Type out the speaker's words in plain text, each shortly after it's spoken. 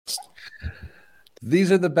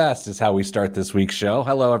These are the best is how we start this week's show.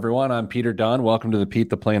 Hello, everyone. I'm Peter Dunn. Welcome to the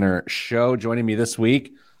Pete the Planner Show. Joining me this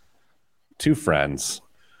week, two friends,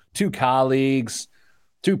 two colleagues,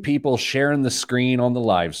 two people sharing the screen on the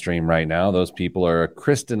live stream right now. Those people are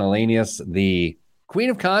Kristen Elanius, the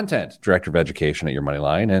Queen of Content, Director of Education at Your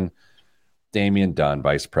Moneyline, and Damian Dunn,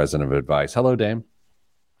 Vice President of Advice. Hello, Dame.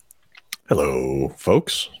 Hello,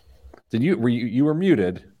 folks. You were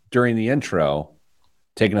muted during the intro,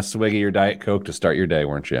 taking a swig of your Diet Coke to start your day,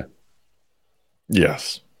 weren't you?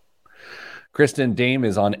 Yes. Kristen, Dame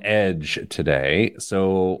is on edge today,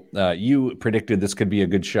 so you predicted this could be a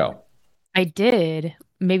good show. I did.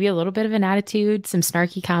 Maybe a little bit of an attitude, some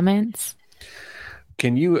snarky comments.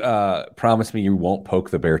 Can you promise me you won't poke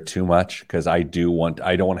the bear too much? Because I don't want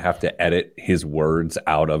to have to edit his words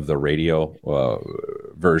out of the radio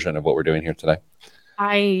version of what we're doing here today.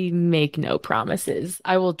 I make no promises.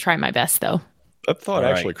 I will try my best, though. That thought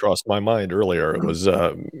actually crossed my mind earlier. It was,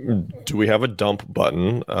 do we have a dump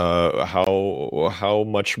button? How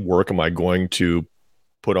much work am I going to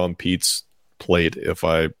put on Pete's plate if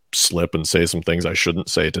I slip and say some things I shouldn't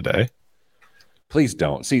say today? Please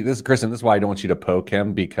don't. See, this is Kristen. This is why I don't want you to poke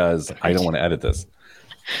him, because I don't want to edit this.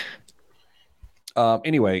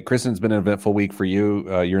 Anyway, Kristen's been an eventful week for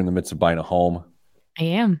you. You're in the midst of buying a home. I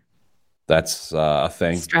am. That's a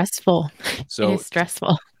thing. Stressful. So it is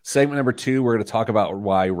stressful. Segment number 2, we're going to talk about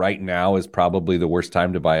why right now is probably the worst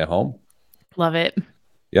time to buy a home. Love it.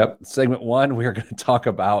 Yep. Segment 1, we're going to talk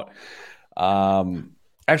about.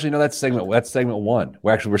 Actually, no, that's segment 1.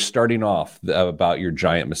 We're starting off about your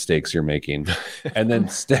giant mistakes you're making, and then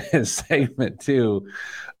segment 2,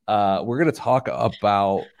 we're going to talk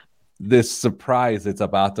about this surprise that's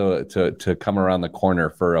about to come around the corner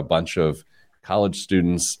for a bunch of college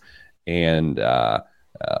students and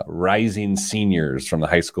rising seniors from the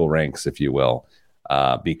high school ranks, if you will,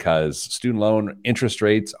 because student loan interest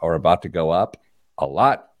rates are about to go up a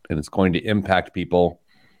lot, and it's going to impact people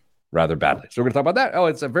rather badly. So we're going to talk about that. Oh,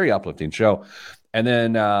 it's a very uplifting show. And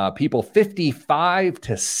then people 55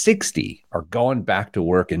 to 60 are going back to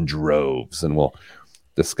work in droves, and we'll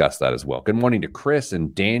discuss that as well. Good morning to Chris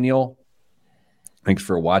and Daniel. Thanks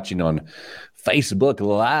for watching on Facebook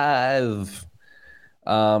Live.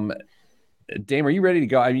 Dame, are you ready to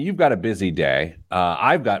go? I mean, you've got a busy day.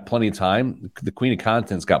 I've got plenty of time. The Queen of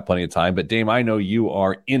Content's got plenty of time. But Dame, I know you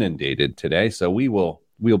are inundated today, so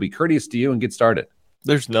we'll be courteous to you and get started.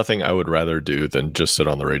 There's nothing I would rather do than just sit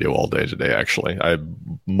on the radio all day today, actually. I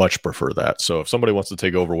much prefer that. So if somebody wants to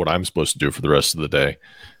take over what I'm supposed to do for the rest of the day,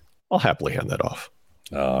 I'll happily hand that off.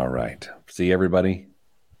 All right. See, everybody?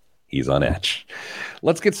 He's on edge.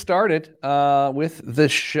 Let's get started with the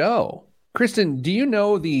show. Kristen, do you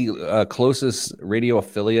know the closest radio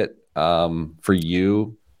affiliate for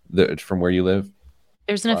you from where you live?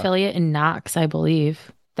 There's an affiliate in Knox, I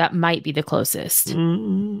believe. That might be the closest.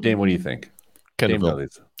 Dame, what do you think?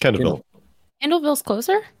 Kendallville. Kendallville's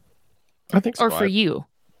closer? I think so. Or for you?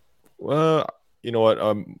 Well, you know what?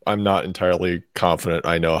 I'm not entirely confident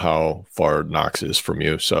I know how far Knox is from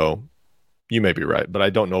you, so you may be right, but I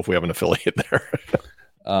don't know if we have an affiliate there.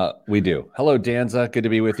 We do. Hello, Danza. Good to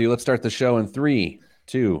be with you. Let's start the show in 3,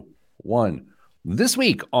 2, 1. This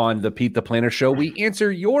week on the Pete the Planner Show, we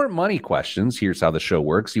answer your money questions. Here's how the show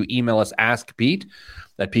works. You email us, Ask Pete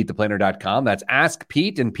at PeteThePlanner.com. That's Ask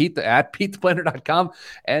Pete and Pete at PeteThePlanner.com,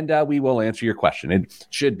 and we will answer your question. It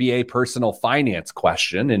should be a personal finance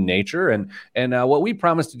question in nature, and what we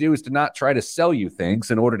promise to do is to not try to sell you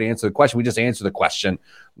things in order to answer the question. We just answer the question.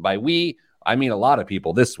 By we, I mean a lot of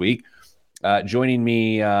people this week. Joining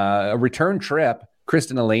me, a return trip,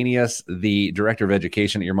 Kristen Elanius, the Director of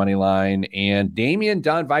Education at Your Moneyline, and Damian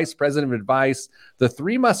Dunn, Vice President of Advice. The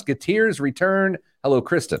Three Musketeers return. Hello,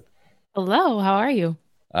 Kristen. Hello, how are you?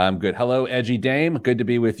 I'm good. Hello, Edgy Dame. Good to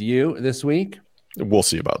be with you this week. We'll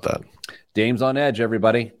see about that. Dame's on edge,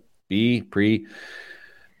 everybody. Be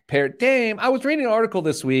prepared. Dame, I was reading an article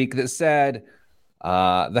this week that said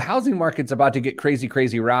the housing market's about to get crazy,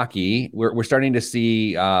 crazy rocky. We're starting to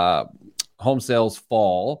see home sales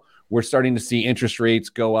fall. We're starting to see interest rates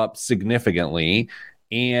go up significantly.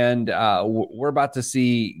 And we're about to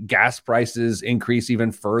see gas prices increase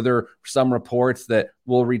even further. Some reports that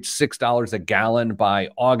will reach $6 a gallon by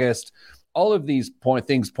August. All of these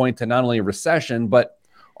things point to not only a recession, but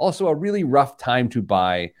also a really rough time to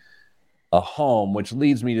buy a home, which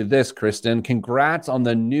leads me to this, Kristen. Congrats on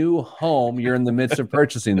the new home you're in the midst of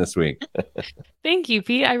purchasing this week. Thank you,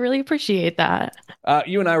 Pete. I really appreciate that.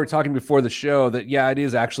 You and I were talking before the show that, yeah, it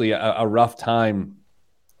is actually a rough time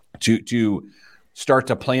to start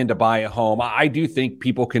to plan to buy a home. I do think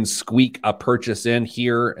people can squeak a purchase in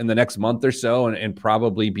here in the next month or so and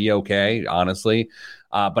probably be okay, honestly.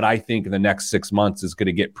 But I think the next 6 months is going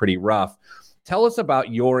to get pretty rough. Tell us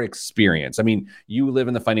about your experience. I mean, you live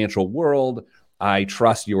in the financial world. I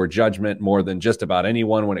trust your judgment more than just about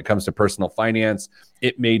anyone when it comes to personal finance.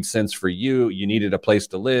 It made sense for you. You needed a place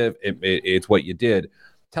to live. It's what you did.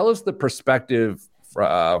 Tell us the perspective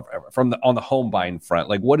on the home buying front.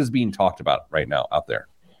 Like, what is being talked about right now out there?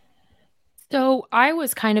 So I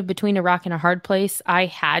was kind of between a rock and a hard place. I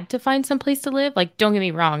had to find some place to live. Like, don't get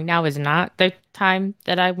me wrong, now is not the time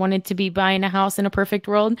that I wanted to be buying a house in a perfect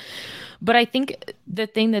world. But I think the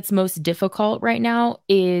thing that's most difficult right now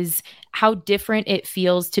is how different it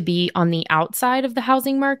feels to be on the outside of the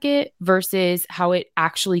housing market versus how it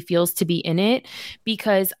actually feels to be in it.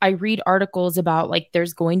 Because I read articles about like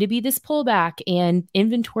there's going to be this pullback and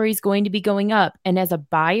inventory is going to be going up. And as a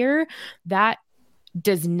buyer, that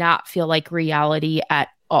does not feel like reality at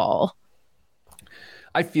all.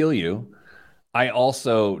 I feel you. I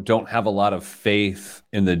also don't have a lot of faith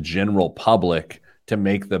in the general public to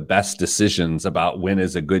make the best decisions about when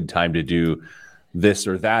is a good time to do this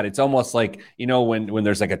or that. It's almost like, when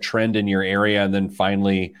there's like a trend in your area and then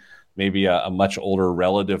finally maybe a much older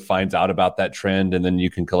relative finds out about that trend, and then you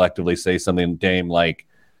can collectively say something, Dame, like,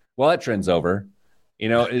 well, that trend's over.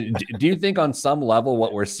 Do you think on some level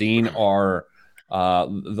what we're seeing are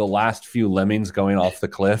the last few lemmings going off the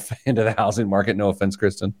cliff into the housing market? No offense,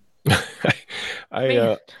 Kristen.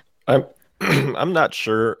 I'm not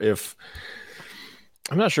sure if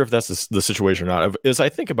that's the situation or not. As I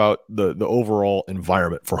think about the overall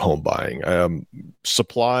environment for home buying,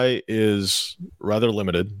 supply is rather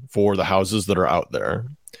limited for the houses that are out there.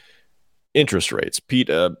 Interest rates, Pete,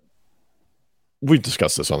 we've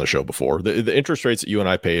discussed this on the show before. The interest rates that you and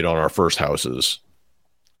I paid on our first houses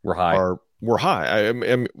were high. Were high. I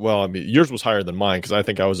mean, yours was higher than mine because I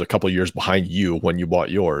think I was a couple of years behind you when you bought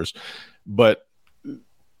yours. But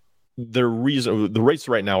the rates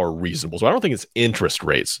right now are reasonable. So I don't think it's interest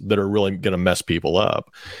rates that are really going to mess people up.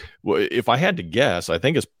 If I had to guess, I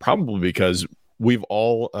think it's probably because we've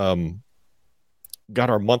all got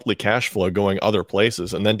our monthly cash flow going other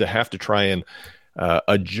places, and then to have to try and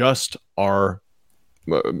adjust our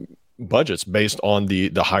budgets based on the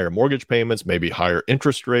higher mortgage payments, maybe higher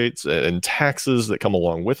interest rates and taxes that come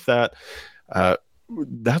along with that.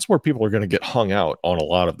 That's where people are going to get hung out on a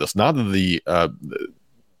lot of this. Not that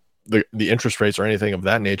the interest rates or anything of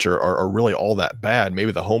that nature are really all that bad.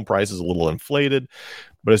 Maybe the home price is a little inflated,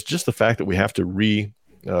 but it's just the fact that we have to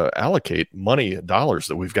allocate dollars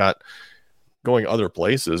that we've got going other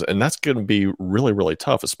places. And that's going to be really, really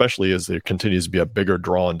tough, especially as there continues to be a bigger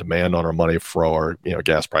draw and demand on our money for our,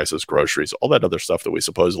 gas prices, groceries, all that other stuff that we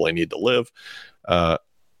supposedly need to live.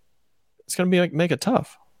 It's going to make it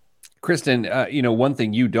tough. Kristen, one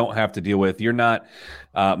thing you don't have to deal with, you're not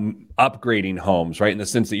upgrading homes, right? In the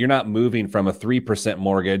sense that you're not moving from a 3%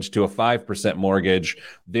 mortgage to a 5% mortgage.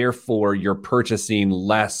 Therefore, you're purchasing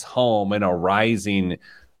less home in a rising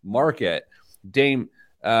market. Dame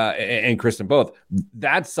and Kristen both,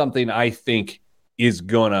 that's something I think is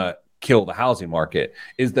going to kill the housing market.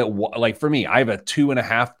 Is that, like, for me, I have a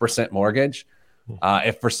 2.5% mortgage.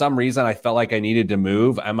 If for some reason I felt like I needed to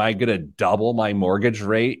move, am I going to double my mortgage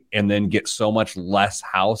rate and then get so much less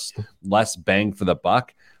bang for the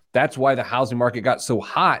buck? That's why the housing market got so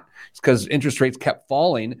hot. It's because interest rates kept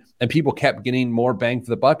falling and people kept getting more bang for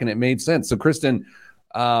the buck, and it made sense. So, Kristen,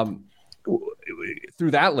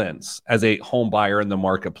 through that lens, as a home buyer in the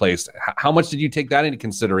marketplace, how much did you take that into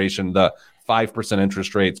consideration, the 5%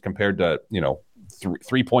 interest rates compared to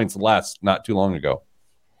 3 points less not too long ago?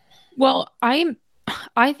 Well,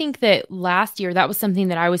 I think that last year, that was something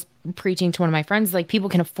that I was preaching to one of my friends, like, people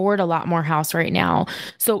can afford a lot more house right now.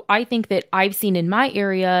 So I think that I've seen in my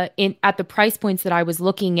area, at the price points that I was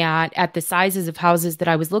looking at the sizes of houses that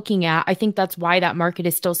I was looking at, I think that's why that market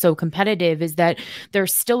is still so competitive, is that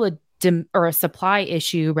there's still a supply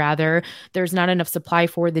issue, rather. There's not enough supply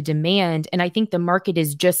for the demand. And I think the market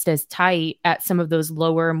is just as tight at some of those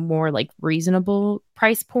lower, more like reasonable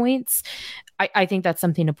price points. I think that's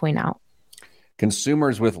something to point out.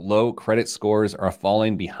 Consumers with low credit scores are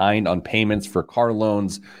falling behind on payments for car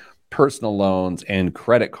loans, personal loans, and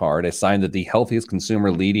credit card, a sign that the healthiest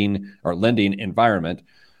consumer lending environment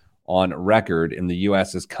on record in the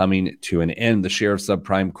U.S. is coming to an end. The share of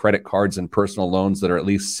subprime credit cards and personal loans that are at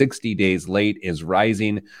least 60 days late is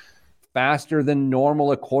rising faster than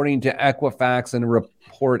normal, according to Equifax and a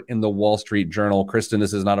report in the Wall Street Journal. Kristen,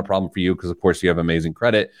 this is not a problem for you because, of course, you have amazing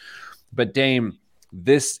credit. But Dame,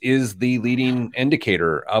 this is the leading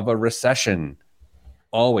indicator of a recession.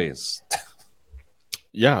 Always.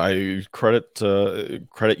 I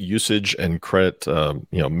credit usage and credit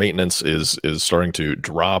maintenance is starting to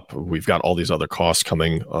drop. We've got all these other costs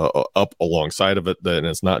coming up alongside of it, and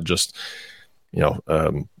it's not just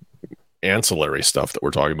ancillary stuff that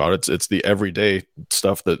we're talking about. It's the everyday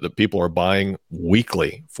stuff that people are buying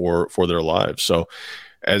weekly for their lives. So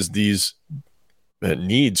as these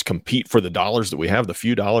needs compete for the dollars that we have, the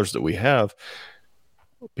few dollars that we have,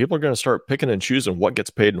 people are going to start picking and choosing what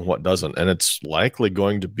gets paid and what doesn't, and it's likely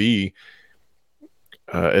going to be,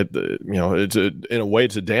 it's in a way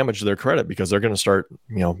to damage their credit, because they're going to start,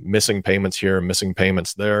 missing payments here, missing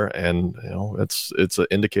payments there, and it's an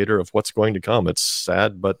indicator of what's going to come. It's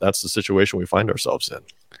sad, but that's the situation we find ourselves in.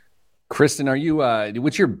 Kristen, are you?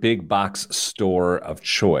 What's your big box store of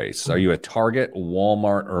choice? Are you a Target,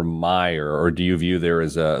 Walmart, or Meijer, or do you view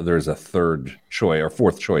there's a third choice or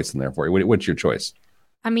fourth choice in there for you? What's your choice?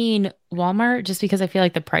 I mean, Walmart, just because I feel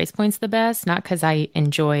like the price point's the best, not because I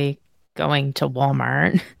enjoy going to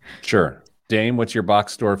Walmart. Sure. Dame, what's your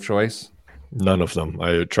box store of choice? None of them.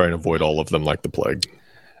 I try and avoid all of them like the plague.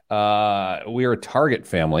 We are a Target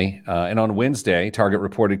family. And on Wednesday, Target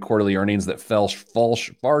reported quarterly earnings that fell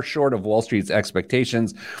far short of Wall Street's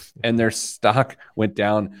expectations, and their stock went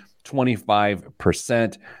down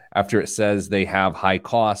 25% after it says they have high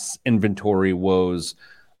costs, inventory woes,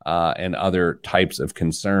 and other types of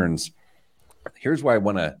concerns. Here's why I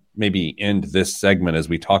want to maybe end this segment as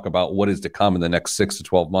we talk about what is to come in the next 6 to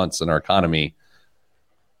 12 months in our economy.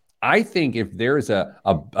 I think if there's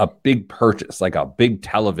a big purchase, like a big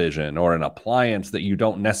television or an appliance that you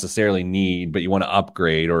don't necessarily need, but you want to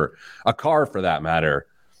upgrade, or a car for that matter,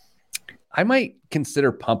 I might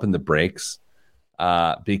consider pumping the brakes,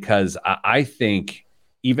 because I think,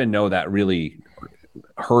 even though that really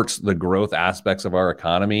hurts the growth aspects of our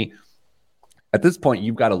economy, at this point,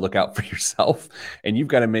 you've got to look out for yourself, and you've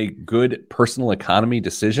got to make good personal economy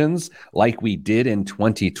decisions like we did in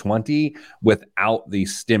 2020 without the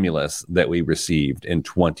stimulus that we received in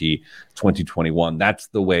 2021. That's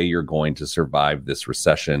the way you're going to survive this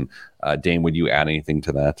recession. Dane, would you add anything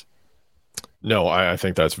to that? No, I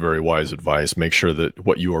think that's very wise advice. Make sure that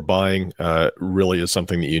what you are buying really is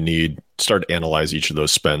something that you need. Start to analyze each of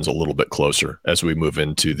those spends a little bit closer as we move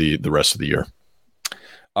into the rest of the year.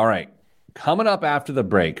 All right. Coming up after the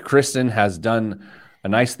break, Kristen has done a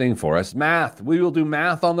nice thing for us. Math. We will do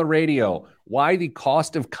math on the radio. Why the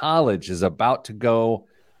cost of college is about to go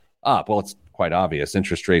up. Well, it's quite obvious.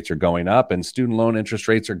 Interest rates are going up, and student loan interest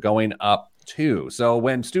rates are going up too. So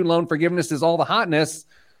when student loan forgiveness is all the hotness,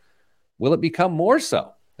 will it become more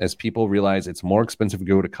so as people realize it's more expensive to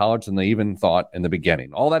go to college than they even thought in the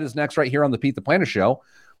beginning? All that is next right here on the Pete the Planner Show.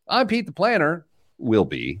 I'm Pete the Planner. We'll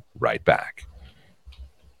be right back.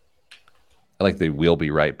 I like the "we'll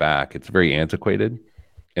be right back." It's very antiquated,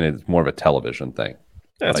 and it's more of a television thing.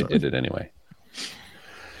 But I did it anyway.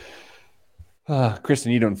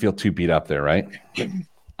 Kristen, you don't feel too beat up there, right?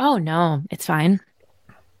 Oh, no, it's fine.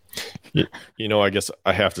 I guess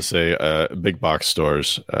I have to say, big box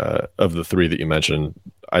stores, of the three that you mentioned,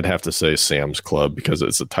 I'd have to say Sam's Club, because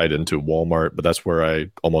it's tied into Walmart, but that's where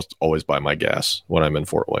I almost always buy my gas when I'm in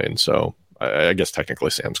Fort Wayne. So I guess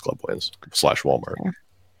technically Sam's Club wins / Walmart. Yeah.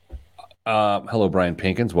 Hello, Brian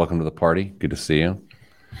Pinkins. Welcome to the party. Good to see you.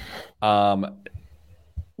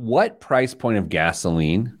 What price point of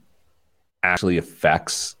gasoline actually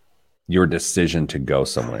affects your decision to go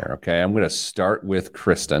somewhere? Okay, I'm going to start with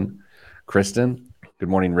Kristen. Kristen, good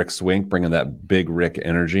morning, Rick Swink, bringing that big Rick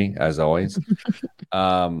energy as always.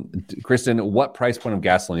 Kristen, what price point of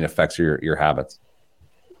gasoline affects your habits?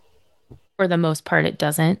 For the most part, it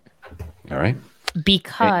doesn't. All right.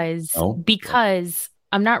 Because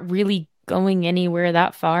I'm not really going anywhere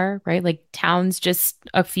that far, right? Like, town's just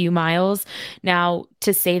a few miles. Now,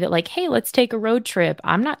 to say that, like, hey, let's take a road trip.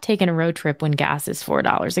 I'm not taking a road trip when gas is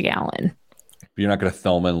 $4 a gallon. You're not going to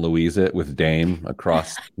Thelma and Louise it with Dame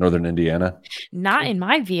across northern Indiana? Not in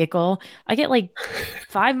my vehicle. I get like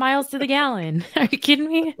 5 miles to the gallon. Are you kidding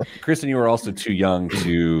me? Kristen, you are also too young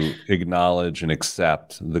to acknowledge and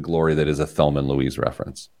accept the glory that is a Thelma and Louise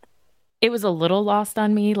reference. It was a little lost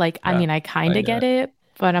on me. Like, yeah, I mean, I kind of get it,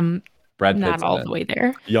 but I'm not all the way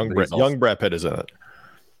there. Young Brad Pitt is in it.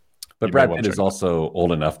 But Brad Pitt is also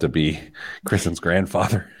old enough to be Kristen's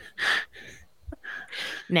grandfather.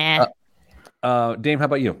 Nah. Dame, how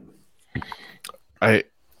about you?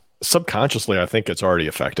 Subconsciously, I think it's already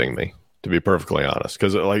affecting me, to be perfectly honest.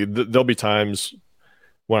 Because there'll be times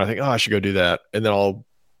when I think, oh, I should go do that. And then I'll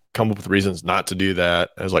come up with reasons not to do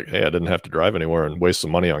that. I was like, hey, I didn't have to drive anywhere and waste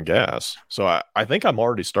some money on gas. So I think I'm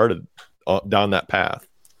already started down that path.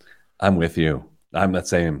 I'm with you. I'm the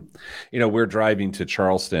same. We're driving to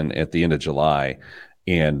Charleston at the end of July,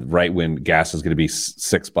 and right when gas is going to be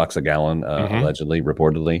 $6 a gallon, allegedly,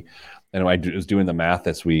 reportedly. And I was doing the math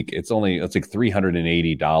this week. It's like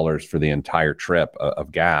 $380 for the entire trip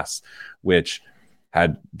of gas, which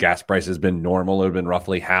had gas prices been normal, it would have been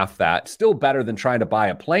roughly half that. Still better than trying to buy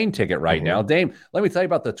a plane ticket right now. Dame, let me tell you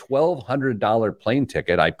about the $1,200 plane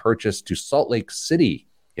ticket I purchased to Salt Lake City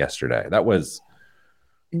yesterday. That was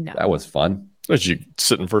fun. Did you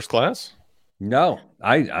sit in first class? No,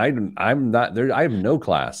 I'm not there. I have no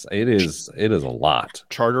class. It is a lot.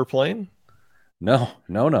 Charter plane? No.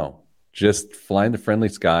 Just flying the friendly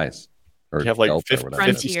skies. Or you have like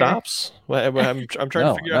 50 stops? I'm trying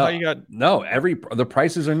to figure out how you got. No, the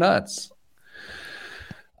prices are nuts.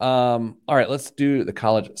 All right, let's do the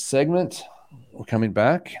college segment. We're coming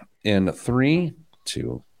back in 3,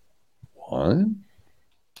 2, 1.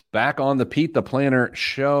 Back on the Pete the Planner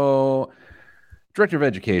show. Director of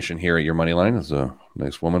Education here at Your Moneyline is a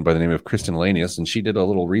nice woman by the name of Kristen Lanius, and she did a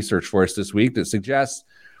little research for us this week that suggests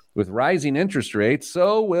with rising interest rates,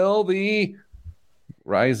 so will the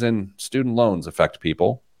rise in student loans affect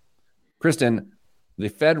people. Kristen, the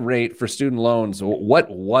Fed rate for student loans, what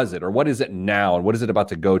was it, or what is it now, and what is it about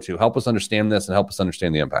to go to? Help us understand this and help us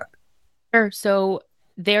understand the impact. Sure. So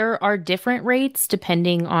there are different rates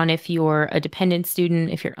depending on if you're a dependent student,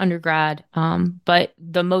 if you're undergrad, but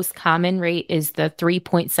the most common rate is the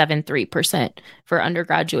 3.73% for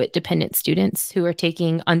undergraduate dependent students who are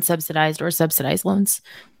taking unsubsidized or subsidized loans.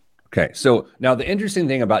 Okay, so now the interesting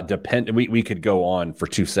thing about we could go on for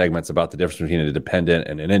 2 segments about the difference between a dependent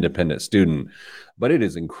and an independent student, but it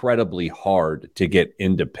is incredibly hard to get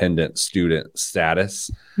independent student status,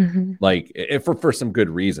 like for some good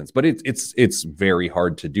reasons. But it's very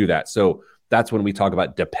hard to do that. So that's when we talk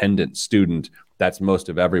about dependent student. That's most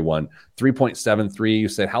of everyone. 3.73. You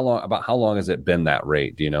said how long has it been that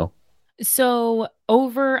rate? Do you know? So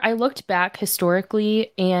I looked back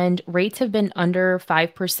historically, and rates have been under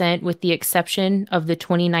 5% with the exception of the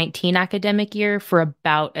 2019 academic year for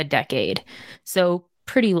about a decade. So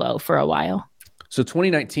pretty low for a while. So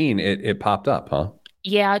 2019, it popped up, huh?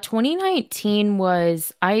 Yeah, 2019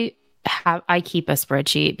 was, I keep a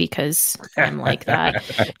spreadsheet because I'm like that.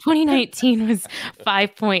 2019 was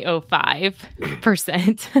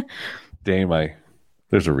 5.05%. Dame,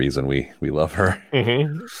 there's a reason we love her.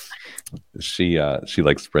 She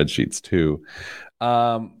likes spreadsheets too.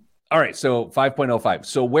 All right, so 5.05.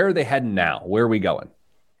 So where are they heading now? Where are we going?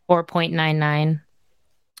 4.99.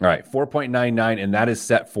 All right, 4.99, and that is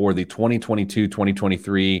set for the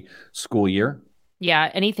 2022-2023 school year?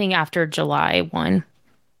 Yeah, anything after July 1.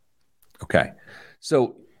 Okay.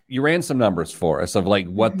 So you ran some numbers for us of like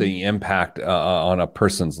what the impact on a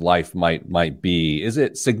person's life might be. Is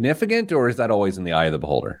it significant, or is that always in the eye of the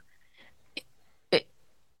beholder?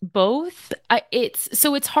 Both.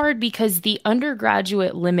 It's hard because the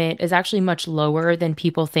undergraduate limit is actually much lower than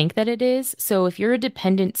people think that it is. So if you're a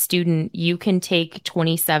dependent student, you can take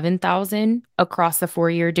 $27,000 across a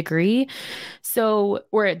 4-year degree.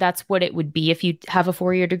 Or that's what it would be if you have a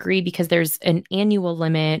 4-year degree, because there's an annual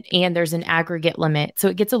limit and there's an aggregate limit. So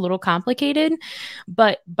it gets a little complicated.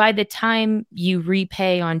 But by the time you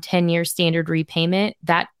repay on 10-year standard repayment,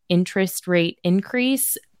 that interest rate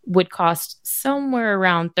increase would cost somewhere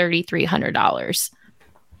around $3,300.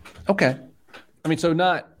 Okay. I mean, so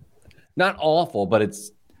not awful, but it's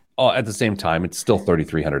at the same time, it's still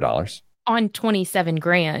 $3,300 on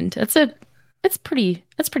 $27,000. That's pretty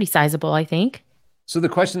sizable, I think. So the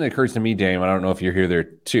question that occurs to me, Dame, I don't know if you're here there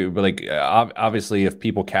too, but like obviously if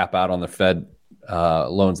people cap out on the Fed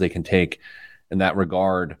loans they can take in that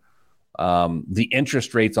regard, the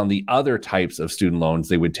interest rates on the other types of student loans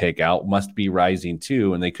they would take out must be rising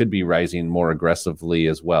too, and they could be rising more aggressively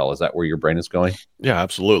as well. Is that where your brain is going? Yeah,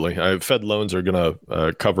 absolutely. Fed loans are going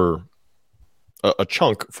to cover a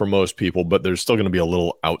chunk for most people, but there's still going to be a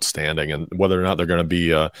little outstanding. And whether or not they're going to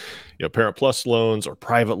be Parent Plus loans or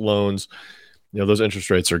private loans, those interest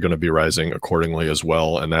rates are going to be rising accordingly as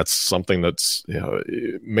well. And that's something that's,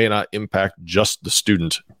 it may not impact just the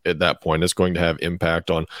student at that point. It's going to have impact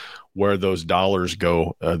on where those dollars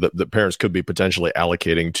go that parents could be potentially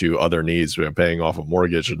allocating to other needs, paying off a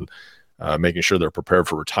mortgage and making sure they're prepared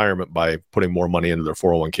for retirement by putting more money into their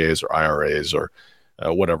 401ks or IRAs or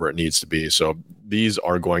whatever it needs to be. So these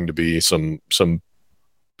are going to be some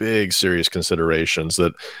big, serious considerations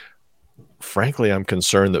that, frankly, I'm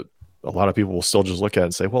concerned that a lot of people will still just look at it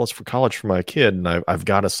and say, well, it's for college for my kid, and I've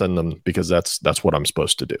got to send them because that's what I'm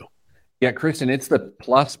supposed to do. Yeah, Kristen, it's the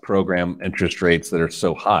PLUS program interest rates that are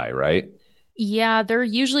so high, right? Yeah, they're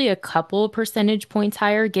usually a couple percentage points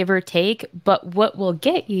higher, give or take. But what will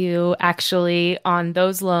get you actually on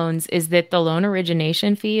those loans is that the loan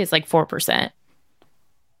origination fee is like 4%.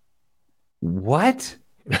 What?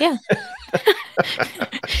 Yeah.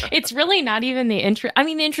 It's really not even the interest. I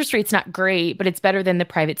mean, the interest rate's not great, but it's better than the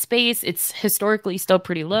private space. It's historically still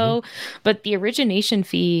pretty low, but the origination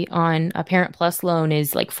fee on a Parent Plus loan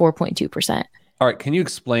is like 4.2%. All right. Can you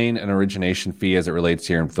explain an origination fee as it relates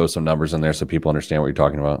here and throw some numbers in there so people understand what you're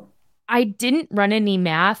talking about? I didn't run any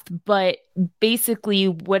math, but basically,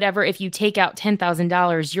 whatever, if you take out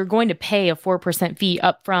 $10,000, you're going to pay a 4% fee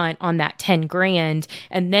upfront on that 10 grand,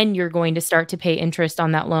 and then you're going to start to pay interest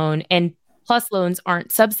on that loan. And Plus loans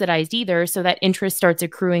aren't subsidized either, so that interest starts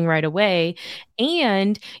accruing right away.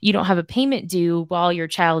 And you don't have a payment due while your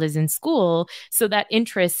child is in school, so that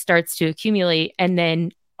interest starts to accumulate. And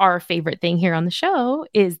then our favorite thing here on the show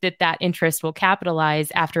is that interest will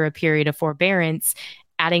capitalize after a period of forbearance,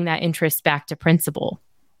 adding that interest back to principal.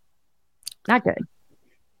 Not good.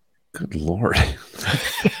 Good Lord.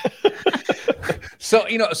 So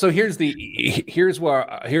here's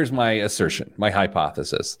my assertion, my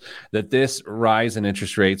hypothesis that this rise in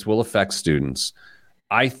interest rates will affect students.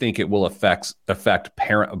 I think it will affect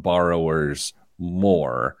parent borrowers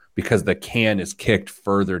more because the can is kicked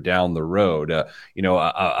further down the road.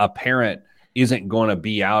 A parent isn't going to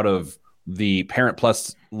be out of the Parent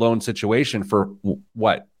Plus loan situation for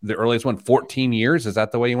what? The earliest one, 14 years? Is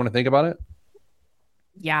that the way you want to think about it?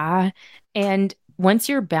 Yeah. And once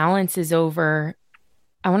your balance is over,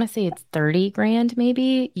 I want to say it's 30 grand,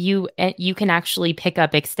 maybe, you can actually pick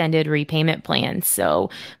up extended repayment plans.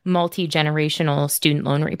 So multi-generational student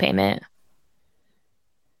loan repayment.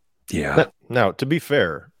 Yeah. Now, to be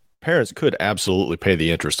fair, parents could absolutely pay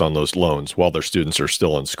the interest on those loans while their students are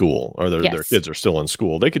still in school or their kids are still in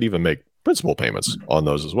school. They could even make principal payments on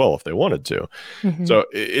those as well if they wanted to. So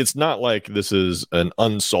it's not like this is an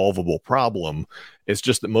unsolvable problem. It's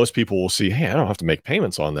just that most people will see, hey, I don't have to make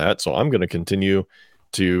payments on that, so I'm going to continue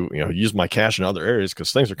to use my cash in other areas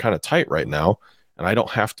because things are kind of tight right now, and I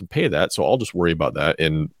don't have to pay that. So I'll just worry about that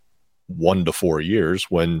in 1 to 4 years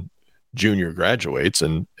when junior graduates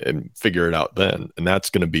and figure it out then. And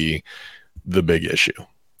that's going to be the big issue.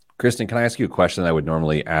 Kristen, can I ask you a question that I would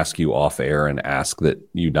normally ask you off air and ask that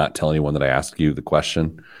you not tell anyone that I ask you the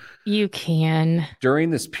question? You can.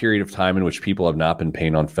 During this period of time in which people have not been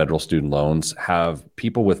paying on federal student loans, have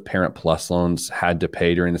people with Parent Plus loans had to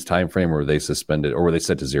pay during this time frame, or were they suspended, or were they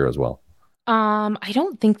set to zero as well? I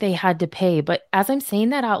don't think they had to pay, but as I'm saying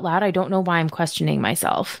that out loud, I don't know why I'm questioning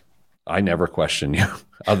myself. I never question you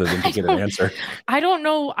other than to get an answer. I don't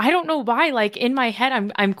know why. Like in my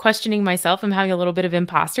head, I'm questioning myself. I'm having a little bit of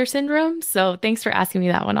imposter syndrome. So thanks for asking me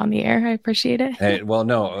that one on the air. I appreciate it. Hey, well,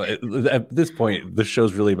 no, at this point, the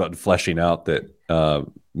show's really about fleshing out that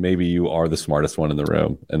maybe you are the smartest one in the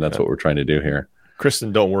room. And that's what we're trying to do here.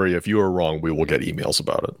 Kristen, don't worry. If you are wrong, we will get emails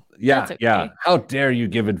about it. Yeah. Okay. Yeah. How dare you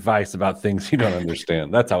give advice about things you don't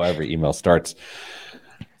understand? That's how every email starts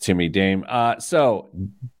to me, Dame.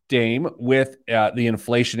 Dame, with the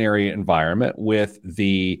inflationary environment, with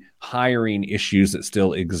the hiring issues that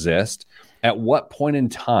still exist, at what point in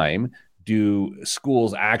time do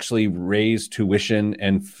schools actually raise tuition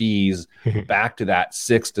and fees back to that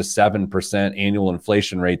 6 to 7% annual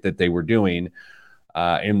inflation rate that they were doing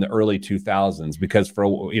in the early 2000s? Because for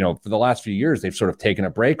the last few years, they've sort of taken a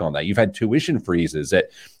break on that. You've had tuition freezes at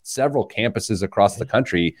several campuses across the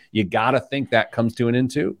country. You got to think that comes to an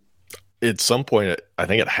end too. At some point, I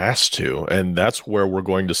think it has to, and that's where we're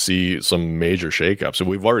going to see some major shakeups. And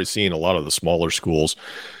we've already seen a lot of the smaller schools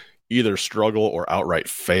either struggle or outright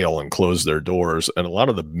fail and close their doors. And a lot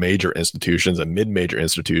of the major institutions and mid-major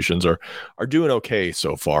institutions are doing okay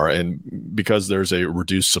so far. And because there's a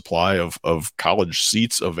reduced supply of college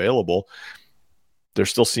seats available, they're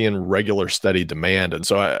still seeing regular, steady demand. And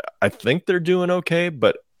so I think they're doing okay,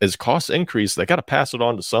 but as costs increase, they got to pass it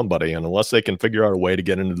on to somebody. And unless they can figure out a way to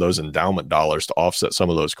get into those endowment dollars to offset some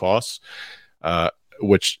of those costs,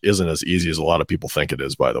 which isn't as easy as a lot of people think it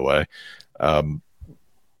is, by the way,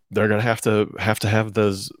 they're going to have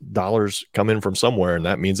those dollars come in from somewhere. And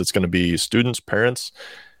that means it's going to be students, parents,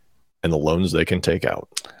 and the loans they can take out.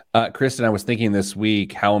 Kristen, I was thinking this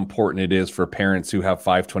week how important it is for parents who have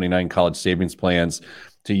 529 college savings plans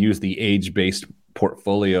to use the age-based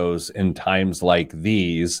portfolios in times like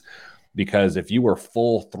these, because if you were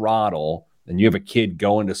full throttle and you have a kid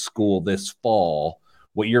going to school this fall,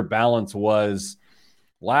 what your balance was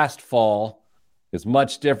last fall is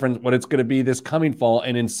much different what it's going to be this coming fall.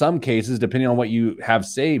 And in some cases, depending on what you have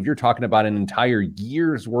saved, you're talking about an entire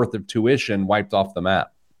year's worth of tuition wiped off the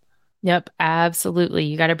map. Yep, absolutely.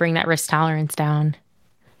 You got to bring that risk tolerance down.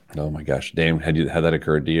 Oh my gosh. Dame, had that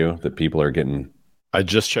occurred to you that people are getting... I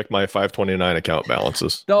just checked my 529 account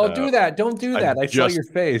balances. Don't do that. Don't do that. I saw your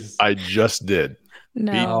face. I just did.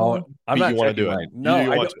 No. I'm Pete, not you want to checking do it. mine.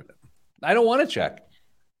 No, I don't want to check.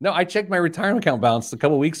 No, I checked my retirement account balance a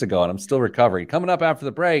couple weeks ago, and I'm still recovering. Coming up after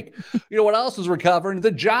the break, you know what else is recovering? The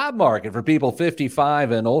job market for people 55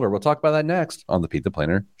 and older. We'll talk about that next on the Pete the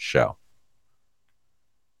Planner Show.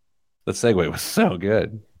 The segue was so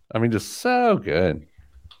good. I mean, just so good.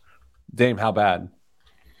 Dame, how bad?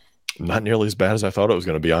 Not nearly as bad as I thought it was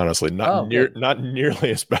going to be, honestly. Not nearly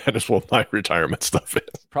as bad as what my retirement stuff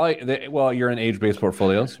is. Probably. Well, you're in age-based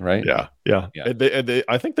portfolios, right? Yeah.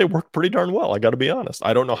 I think they work pretty darn well. I got to be honest.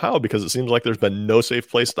 I don't know how, because it seems like there's been no safe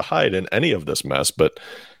place to hide in any of this mess, but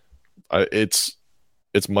it's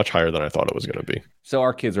much higher than I thought it was going to be. So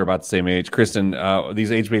our kids are about the same age. Kristen,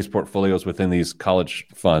 these age-based portfolios within these college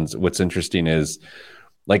funds, what's interesting is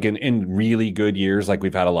like in really good years, like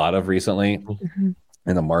we've had a lot of recently, Mm-hmm.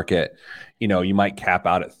 in the market, you might cap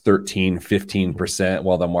out at 13, 15%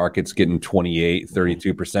 while the market's getting 28,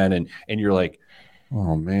 32%. And you're like,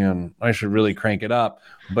 oh man, I should really crank it up.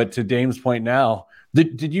 But to Dame's point now,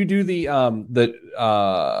 did you do the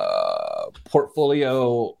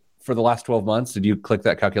portfolio for the last 12 months? Did you click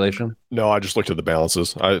that calculation? No, I just looked at the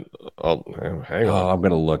balances. Hang on. Oh, I'm going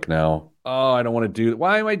to look now. Oh, I don't want to do.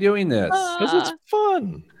 Why am I doing this? Because it's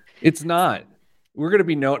fun. It's not. We're going to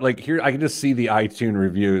be like here. I can just see the iTunes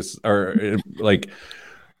reviews or like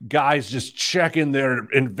guys just checking their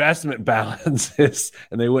investment balances,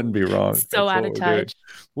 and they wouldn't be wrong. So out of touch.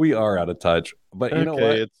 We are out of touch. But you know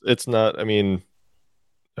what? It's not. I mean,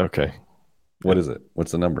 okay. What is it?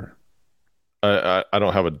 What's the number? I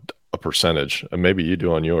don't have a percentage. Maybe you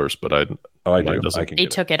do on yours, but I do. They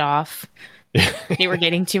took it off. They were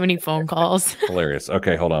getting too many phone calls. Hilarious.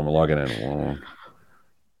 Okay, hold on. I'm logging in.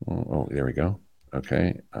 Oh, there we go.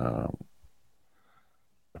 Okay.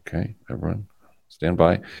 Okay, everyone stand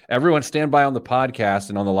by. Everyone stand by on the podcast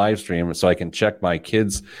and on the live stream so I can check my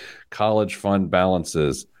kids' college fund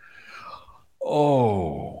balances.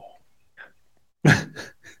 Oh.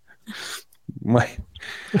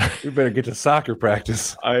 We better get to soccer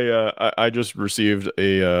practice. I just received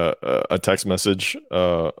a text message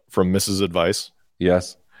from Mrs. Advice.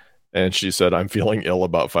 Yes. And she said, I'm feeling ill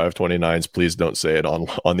about 529s. Please don't say it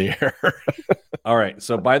on the air. All right.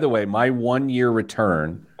 So, by the way, my 1 year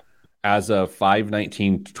return as of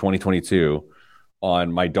 5/19/2022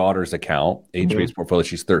 on my daughter's account, age-based portfolio,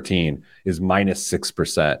 she's 13, is minus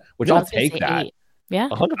 6%, which I'll take that. 8. Yeah.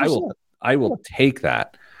 100%. I will take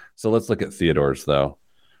that. So let's look at Theodore's, though.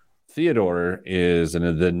 Theodore is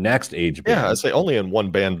in the next age band. Yeah, I'd say only in one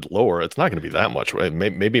band lower. It's not going to be that much. Right?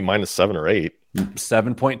 Maybe minus 7 or 8.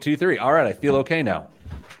 7.23. All right, I feel okay now.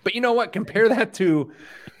 But you know what? Compare that to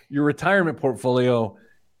your retirement portfolio.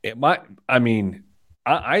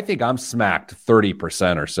 I think I'm smacked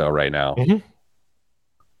 30% or so right now. Mm-hmm.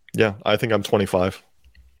 Yeah, I think I'm 25.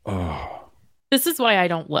 Oh. This is why I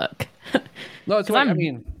don't look. No, it's what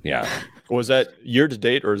yeah. Was that year to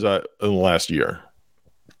date or is that in the last year?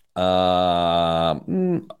 What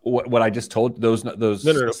I just told those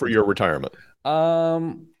No, for your retirement.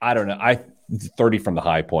 I don't know. 30 from the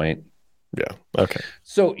high point. Yeah. Okay.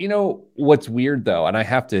 So, what's weird though, and I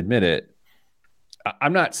have to admit it,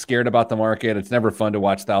 I'm not scared about the market. It's never fun to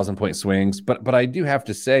watch 1,000-point swings, but I do have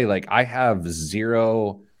to say, like, I have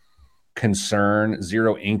zero concern,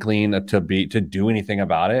 zero inkling to do anything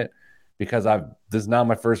about it because this is not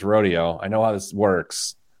my first rodeo. I know how this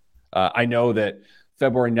works. I know that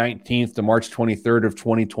February 19th to March 23rd of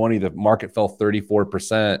 2020, the market fell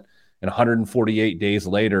 34%, and 148 days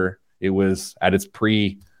later, it was at its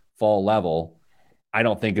pre-fall level. I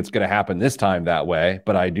don't think it's going to happen this time that way,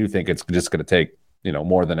 but I do think it's just going to take, no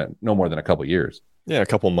more than a couple of years. Yeah, a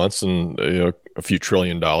couple of months and a few $1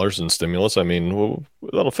 trillion in stimulus. I mean,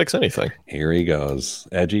 that'll fix anything. Here he goes,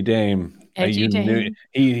 edgy Dame. Dame.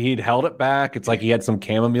 He'd held it back. It's like he had some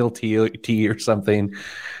chamomile tea or something,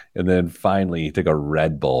 and then finally he took a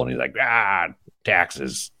Red Bull and he's like,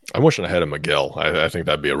 taxes. I'm wishing I had a Miguel. I think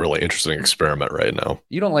that'd be a really interesting experiment right now.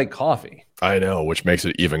 You don't like coffee. I know, which makes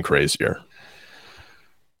it even crazier.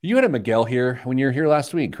 You had a Miguel here when you were here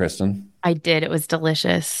last week, Kristen. I did. It was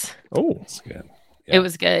delicious. Oh, that's good. Yeah. It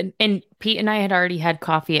was good. And Pete and I had already had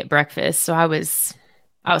coffee at breakfast, so I was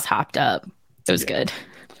hopped up. It was good.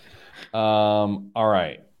 All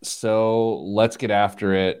right. So let's get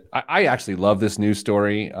after it. I actually love this news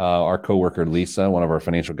story. Our coworker Lisa, one of our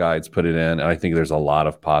financial guides, put it in, and I think there's a lot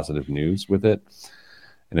of positive news with it.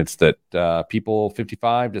 And it's that people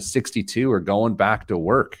 55 to 62 are going back to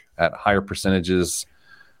work at higher percentages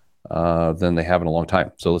than they have in a long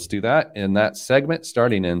time. So let's do that in that segment,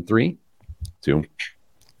 starting in 3, 2,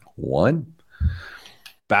 1.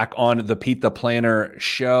 Back on the Pete the Planner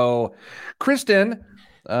Show. Kristen,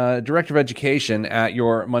 Director of Education at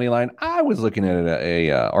your Moneyline. I was looking at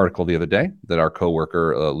a article the other day that our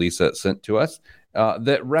coworker Lisa sent to us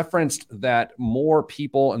that referenced that more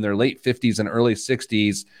people in their late 50s and early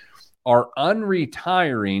 60s are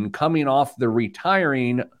unretiring, coming off the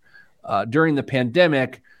retiring during the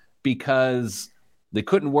pandemic because they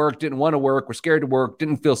couldn't work, didn't want to work, were scared to work,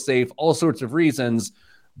 didn't feel safe, all sorts of reasons.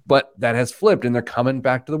 But that has flipped and they're coming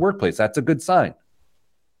back to the workplace. That's a good sign.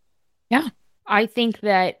 Yeah. I think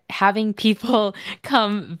that having people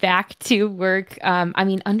come back to work,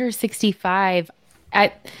 under 65,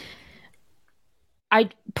 I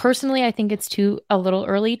personally, I think it's a little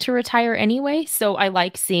early to retire anyway. So I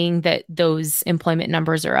like seeing that those employment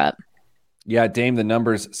numbers are up. Yeah, Dame, the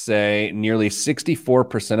numbers say nearly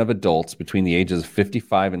 64% of adults between the ages of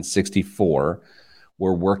 55 and 64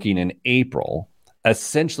 were working in April,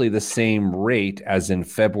 essentially the same rate as in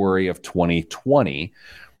February of 2020.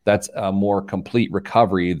 That's a more complete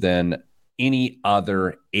recovery than any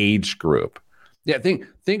other age group. Yeah,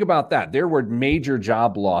 think about that. There were major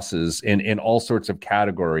job losses in all sorts of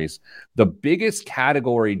categories. The biggest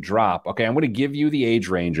category drop, okay, I'm going to give you the age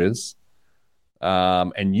ranges,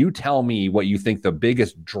 and you tell me what you think the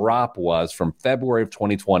biggest drop was from February of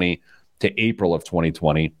 2020 to April of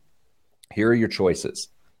 2020. Here are your choices: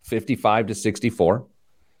 55 to 64,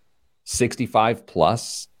 65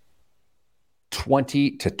 plus,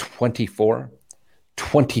 20 to 24,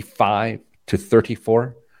 25 to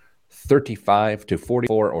 34, 35 to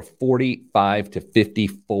 44, or 45 to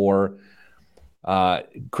 54.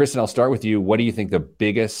 Kristen, I'll start with you. What do you think the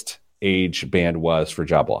biggest age band was for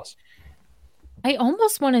job loss? I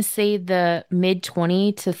almost want to say the mid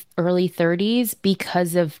 20 to early 30s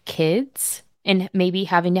because of kids and maybe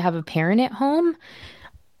having to have a parent at home.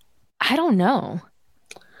 I don't know.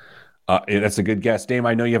 That's a good guess. Dame,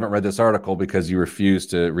 I know you haven't read this article because you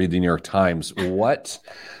refused to read the New York Times. What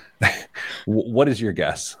is your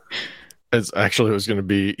guess? It was going to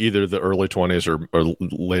be either the early 20s or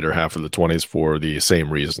later half of the 20s for the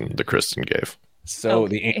same reason that Kristen gave. So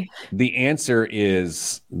okay. The answer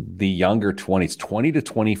is the younger 20s. 20 to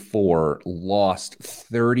 24 lost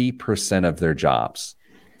 30% of their jobs.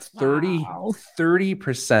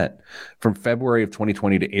 30% from February of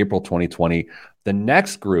 2020 to April 2020. The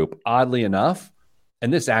next group, oddly enough,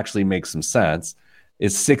 and this actually makes some sense,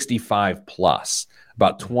 is 65 plus.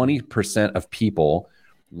 About 20% of people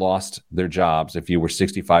lost their jobs if you were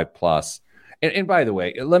 65 plus. And by the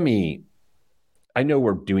way, I know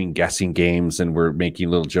we're doing guessing games and we're making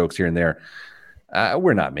little jokes here and there.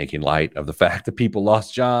 We're not making light of the fact that people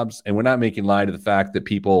lost jobs, and we're not making light of the fact that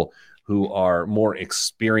people who are more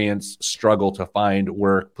experienced struggle to find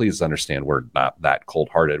work. Please understand, we're not that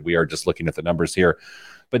cold-hearted. We are just looking at the numbers here.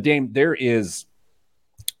 But Dame, there is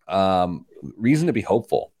reason to be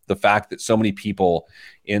hopeful. The fact that so many people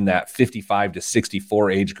in that 55 to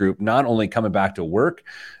 64 age group, not only coming back to work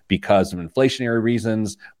because of inflationary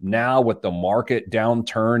reasons, now with the market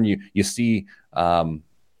downturn, you see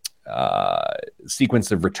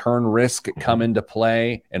sequence of return risk come into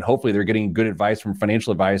play, and hopefully they're getting good advice from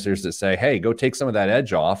financial advisors that say, hey, go take some of that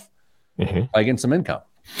edge off by getting some income.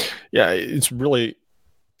 Yeah, it's really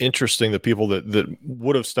interesting that people that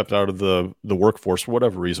would have stepped out of the workforce for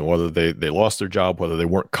whatever reason, whether they lost their job, whether they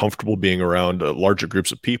weren't comfortable being around larger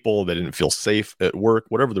groups of people, they didn't feel safe at work,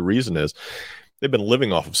 whatever the reason is, they've been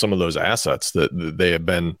living off of some of those assets that they have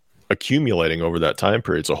been accumulating over that time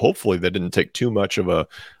period. So hopefully they didn't take too much of a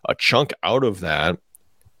chunk out of that,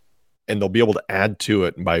 and they'll be able to add to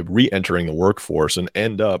it by re-entering the workforce and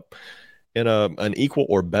end up in an equal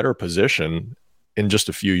or better position in just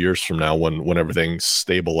a few years from now when everything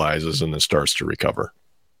stabilizes and then starts to recover.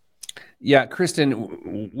 Yeah,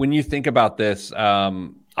 Kristen, when you think about this,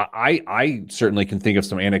 I certainly can think of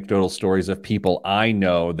some anecdotal stories of people I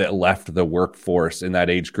know that left the workforce in that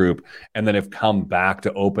age group and then have come back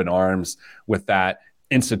to open arms with that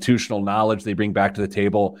institutional knowledge they bring back to the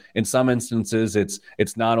table. In some instances, it's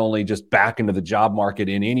not only just back into the job market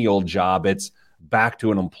in any old job, it's back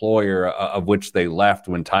to an employer of which they left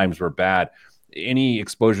when times were bad. Any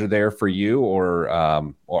exposure there for you,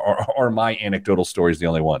 or my anecdotal story is the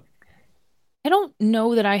only one? I don't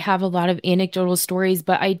know that I have a lot of anecdotal stories,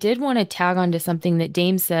 but I did want to tag on to something that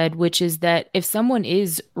Dame said, which is that if someone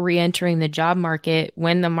is re-entering the job market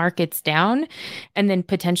when the market's down and then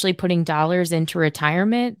potentially putting dollars into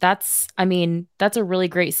retirement, that's a really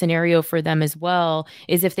great scenario for them as well,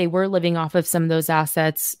 is if they were living off of some of those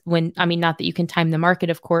assets not that you can time the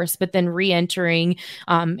market, of course, but then re-entering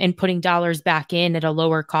and putting dollars back in at a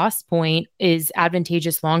lower cost point is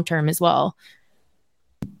advantageous long-term as well.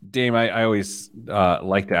 Dame, I always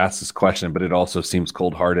like to ask this question, but it also seems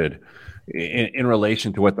cold-hearted. in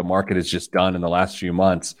relation to what the market has just done in the last few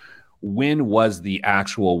months, when was the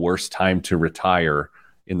actual worst time to retire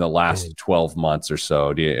in the last 12 months or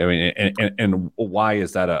so? And why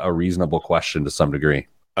is that a reasonable question to some degree?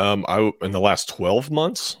 In the last 12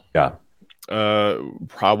 months, yeah,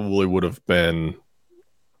 probably would have been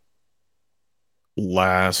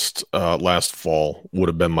last fall would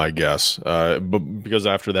have been my guess. But because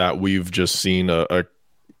after that, we've just seen a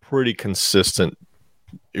pretty consistent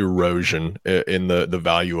erosion in the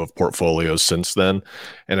value of portfolios since then.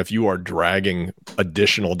 And if you are dragging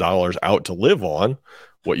additional dollars out to live on,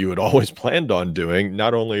 what you had always planned on doing,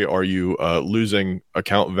 not only are you losing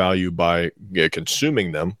account value by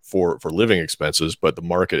consuming them for living expenses, but the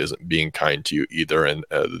market isn't being kind to you either, and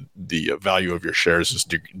the value of your shares is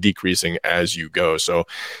decreasing as you go. So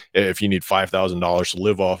if you need $5,000 to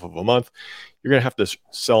live off of a month, you're going to have to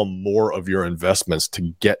sell more of your investments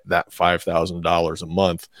to get that $5,000 a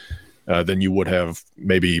month than you would have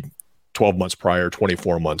maybe 12 months prior,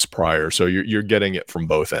 24 months prior. So you're getting it from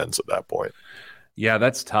both ends at that point. Yeah,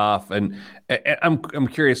 that's tough. And I'm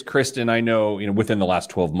curious, Kristen, I know, within the last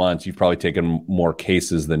 12 months, you've probably taken more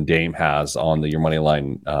cases than Dame has on the Your Money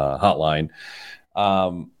Line hotline.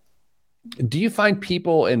 Do you find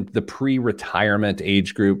people in the pre-retirement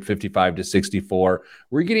age group, 55 to 64,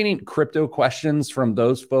 were you getting any crypto questions from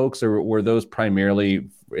those folks, or were those primarily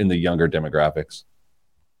in the younger demographics?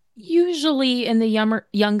 Usually in the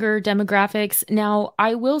younger demographics. Now,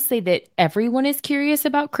 I will say that everyone is curious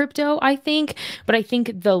about crypto, I think, but I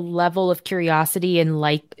think the level of curiosity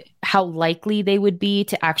and how likely they would be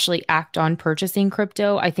to actually act on purchasing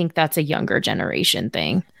crypto, I think that's a younger generation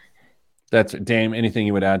thing. That's Dame. Anything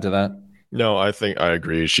you would add to that? No, I think I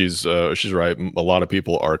agree. She's right. A lot of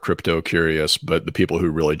people are crypto curious, but the people who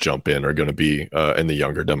really jump in are going to be in the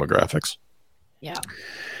younger demographics. Yeah.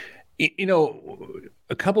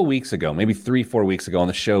 A couple weeks ago, maybe 3-4 weeks ago on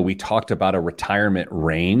the show, we talked about a retirement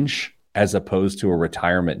range as opposed to a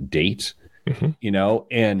retirement date.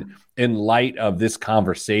 And in light of this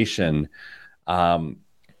conversation,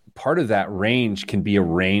 part of that range can be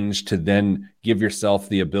arranged to then give yourself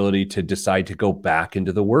the ability to decide to go back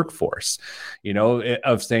into the workforce,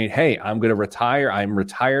 of saying, hey, I'm going to retire. I'm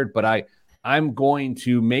retired, but I'm going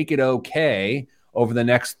to make it okay over the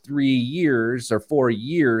next 3 years or 4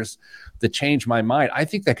 years to change my mind. I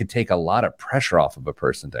think that could take a lot of pressure off of a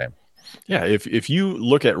person, Dave. Yeah, if you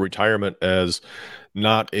look at retirement as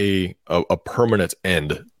not a permanent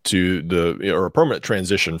end to or a permanent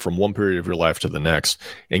transition from one period of your life to the next,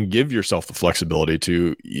 and give yourself the flexibility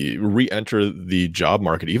to re-enter the job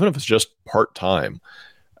market, even if it's just part-time,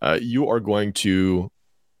 you are going to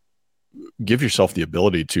give yourself the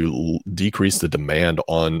ability to decrease the demand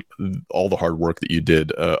on all the hard work that you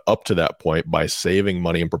did up to that point by saving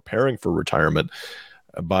money and preparing for retirement,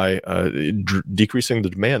 by decreasing the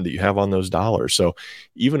demand that you have on those dollars. So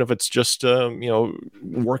even if it's just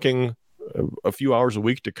working a few hours a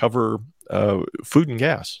week to cover food and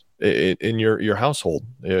gas in your household,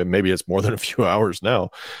 maybe it's more than a few hours now,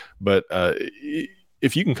 but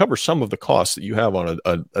if you can cover some of the costs that you have on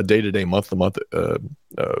a day-to-day, month-to-month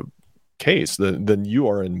case, then you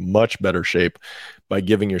are in much better shape by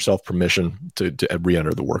giving yourself permission to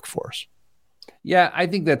re-enter the workforce. Yeah, I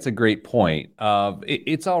think that's a great point.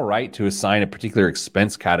 It's all right to assign a particular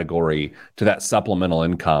expense category to that supplemental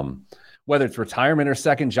income, whether it's retirement or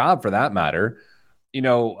second job for that matter.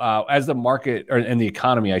 As the market and the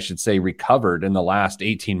economy, I should say, recovered in the last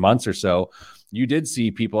 18 months or so, you did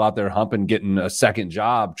see people out there humping, getting a second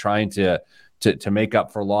job, trying to make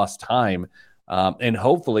up for lost time. And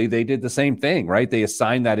hopefully they did the same thing, right? They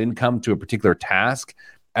assigned that income to a particular task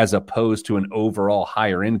as opposed to an overall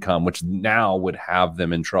higher income, which now would have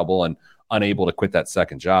them in trouble and unable to quit that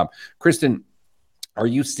second job. Kristen, are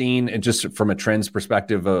you seeing, and just from a trends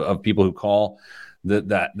perspective of people who call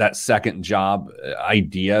that second job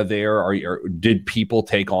idea there, or did people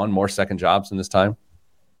take on more second jobs in this time?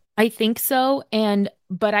 I think so.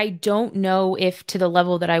 But I don't know if to the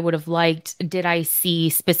level that I would have liked, did I see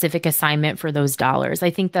specific assignment for those dollars? I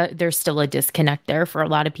think that there's still a disconnect there for a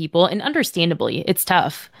lot of people, and understandably, it's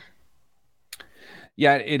tough.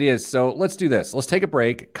 Yeah, it is. So let's do this. Let's take a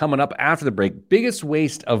break. Coming up after the break, biggest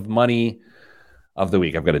waste of money of the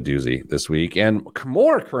week. I've got a doozy this week, and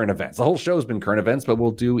more current events. The whole show's been current events, but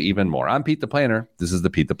we'll do even more. I'm Pete the Planner. This is the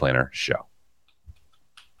Pete the Planner Show.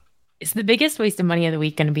 Is the biggest waste of money of the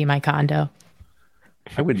week going to be my condo?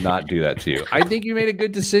 I would not do that to you. I think you made a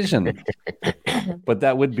good decision. But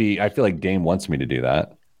that would be, I feel like Dame wants me to do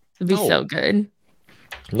that. It'd be so good.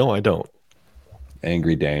 No, I don't.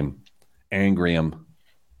 Angry Dame. Angry him.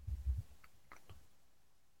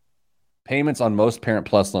 Payments on most Parent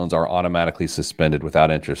Plus loans are automatically suspended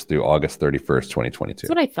without interest through August 31st, 2022. That's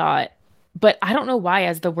what I thought. But I don't know why,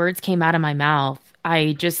 as the words came out of my mouth,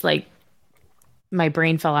 I just my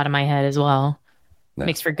brain fell out of my head as well. No.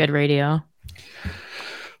 Makes for good radio.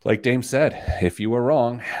 Like Dame said, if you were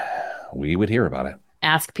wrong, we would hear about it.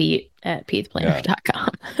 Ask Pete at PetePlanner.com.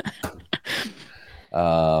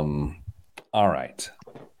 All right.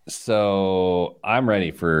 So I'm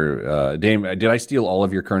ready for Dame. Did I steal all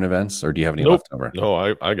of your current events, or do you have any left over?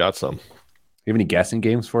 No, I got some. Do you have any guessing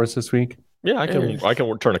games for us this week? Yeah, I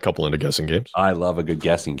can turn a couple into guessing games. I love a good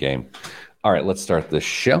guessing game. All right, let's start the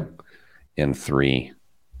show in 3,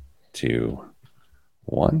 2,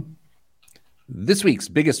 1. This week's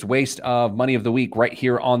biggest waste of money of the week right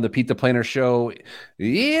here on the Pete the Planner Show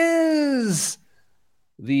is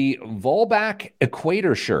the Vollback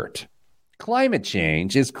Equator shirt. Climate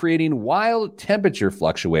change is creating wild temperature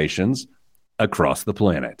fluctuations across the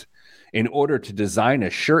planet. In order to design a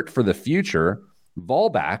shirt for the future,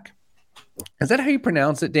 Vollback, is that how you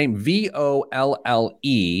pronounce it, Dame?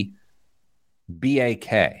 Vollebak.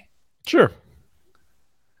 Sure.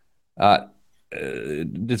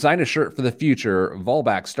 Design a shirt for the future.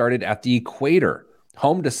 Vollback started at the equator,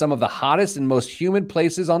 home to some of the hottest and most humid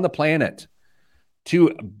places on the planet.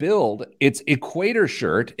 To build its equator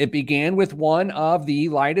shirt, it began with one of the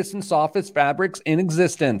lightest and softest fabrics in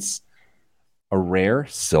existence, a rare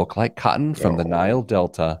silk-like cotton from the Nile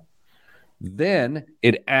Delta. Then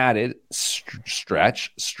it added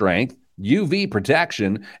stretch, strength, UV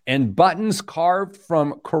protection, and buttons carved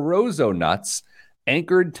from Corozo nuts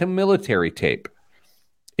anchored to military tape.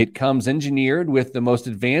 It comes engineered with the most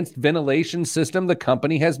advanced ventilation system the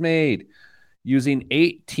company has made, using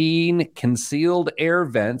 18 concealed air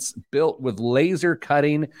vents built with laser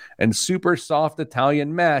cutting and super soft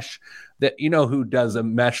Italian mesh. That, you know who does a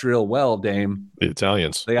mesh real well, Dame? The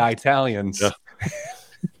Italians. The Italians. Yeah.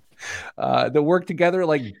 That work together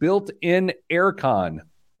like built-in aircon.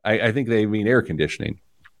 I think they mean air conditioning.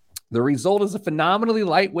 The result is a phenomenally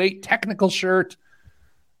lightweight technical shirt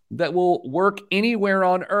that will work anywhere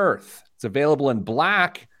on Earth. It's available in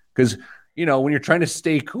black because, you know, when you're trying to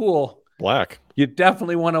stay cool, black, you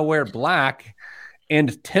definitely want to wear black,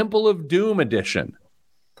 and Temple of Doom edition.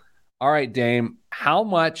 All right, Dame, how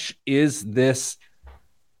much is this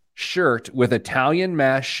shirt with Italian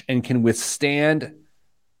mesh and can withstand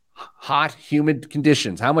hot, humid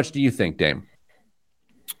conditions? How much do you think, Dame?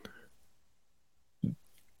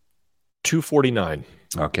 $249.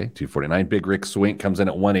 Okay, $249. Big Rick Swink comes in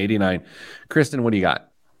at $189. Kristen, what do you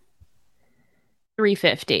got?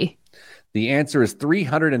 $350. The answer is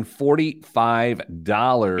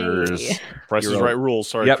 $345. Hey. Price is Right rules.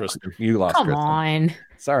 Sorry, yep, Kristen. you lost. Come Kristen. on.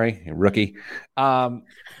 Sorry, rookie. So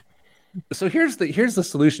here's the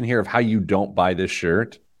solution here of how you don't buy this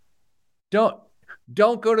shirt. Don't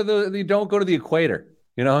go to the equator.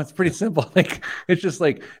 You know, it's pretty simple. Like, it's just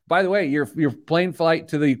like, by the way, your plane flight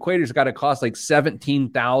to the equator's got to cost like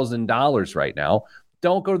 $17,000 right now.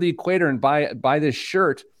 Don't go to the equator and buy this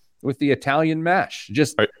shirt with the Italian mesh.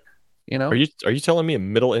 Just, you know. Are you telling me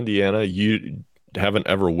in Middle Indiana you haven't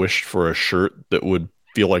ever wished for a shirt that would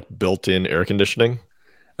feel like built-in air conditioning?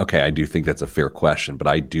 Okay, I do think that's a fair question, but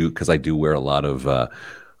I do wear a lot of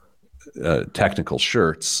technical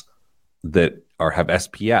shirts that have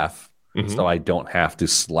SPF. Mm-hmm. So I don't have to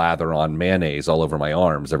slather on mayonnaise all over my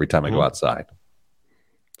arms every time I go outside.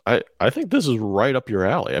 I think this is right up your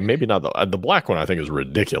alley. And maybe not the black one. I think is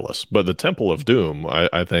ridiculous, but the Temple of Doom,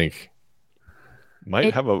 I think,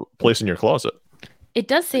 might have a place in your closet. It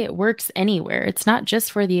does say it works anywhere. It's not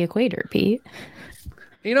just for the equator, Pete.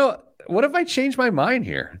 You know, what if I change my mind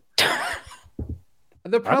here?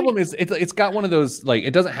 The problem is it's got one of those, like,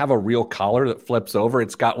 it doesn't have a real collar that flips over.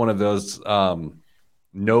 It's got one of those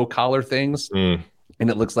no collar things, and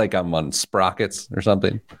it looks like I'm on sprockets or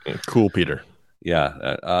something. Cool, Peter.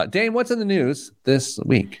 Yeah. Dane, what's in the news this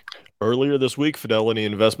week? Earlier this week, Fidelity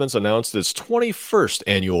Investments announced its 21st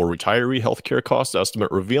annual retiree healthcare cost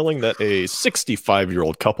estimate, revealing that a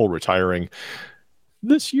 65-year-old couple retiring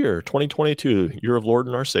this year, 2022, year of Lord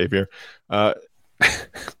and our Savior,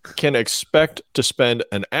 can expect to spend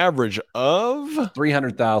an average of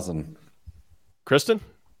 $300,000. Kristen?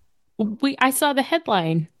 I saw the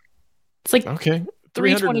headline. It's like $321.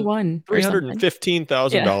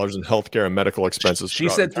 $315,000 in healthcare and medical expenses. She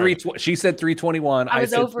said $321. I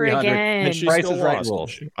was over again. And she Price still is Right lost.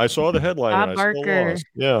 rules. I saw the headline. Bob and I still Barker. lost.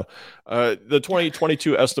 Yeah. The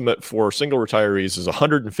 2022 estimate for single retirees is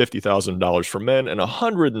 $150,000 for men and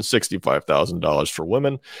 $165,000 for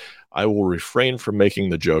women. I will refrain from making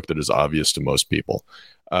the joke that is obvious to most people.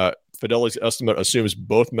 Fidelity's estimate assumes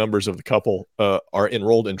both members of the couple are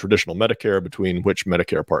enrolled in traditional Medicare, between which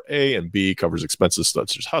Medicare Part A and B covers expenses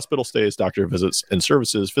such as hospital stays, doctor visits and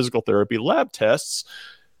services, physical therapy, lab tests,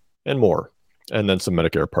 and more. And then some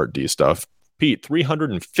Medicare Part D stuff. Pete,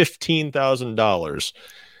 $315,000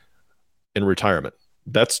 in retirement.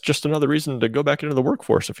 That's just another reason to go back into the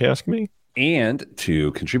workforce, if you ask me. And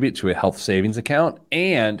to contribute to a health savings account.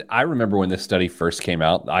 And I remember when this study first came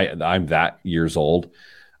out, I'm that years old.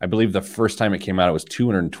 I believe the first time it came out, it was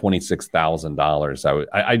 $226,000.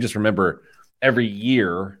 I just remember every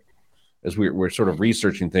year as we're sort of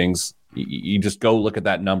researching things, you just go look at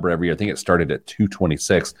that number every year. I think it started at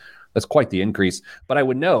 226. That's quite the increase. But I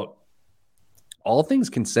would note, all things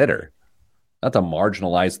considered, not to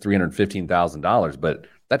marginalize $315,000, but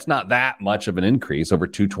that's not that much of an increase over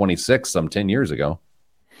 226 some 10 years ago.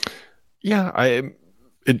 Yeah,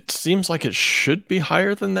 it seems like it should be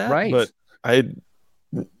higher than that, right? But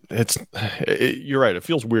you're right. It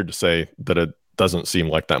feels weird to say that it doesn't seem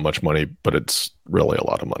like that much money, but it's really a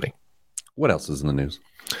lot of money. What else is in the news?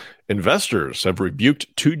 Investors have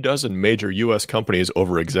rebuked 24 major U.S. companies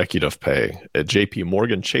over executive pay. At J.P.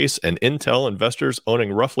 Morgan Chase and Intel, investors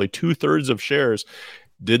owning roughly 2/3 of shares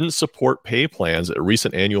didn't support pay plans at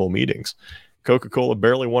recent annual meetings. Coca-Cola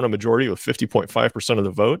barely won a majority with 50.5% of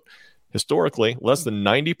the vote. Historically, less than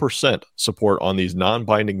 90% support on these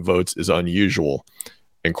non-binding votes is unusual.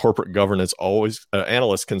 In corporate governance,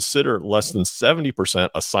 analysts consider less than 70%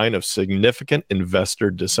 a sign of significant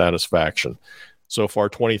investor dissatisfaction. So far,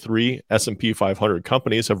 23 S&P 500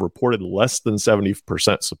 companies have reported less than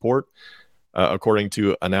 70% support, according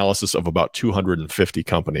to analysis of about 250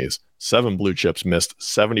 companies. 7 blue chips missed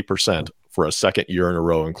 70% for a second year in a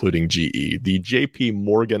row, including GE. The JP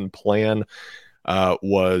Morgan plan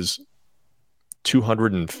was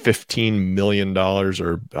 $215 million,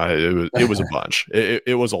 it was a bunch.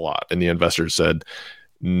 It was a lot. And the investors said,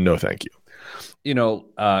 no, thank you. You know,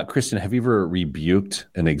 Kristen, have you ever rebuked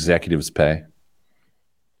an executive's pay?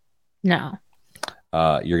 No.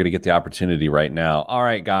 You're going to get the opportunity right now. All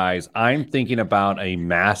right, guys, I'm thinking about a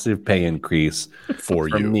massive pay increase for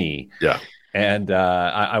me. Yeah. And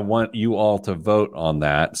I want you all to vote on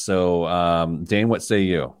that. So, Dane, what say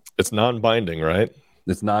you? It's non-binding, right?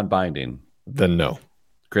 It's non-binding. Then no.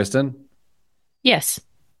 Kristen? Yes.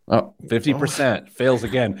 Oh, 50% fails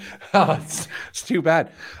again. Oh, it's too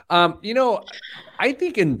bad. You know, I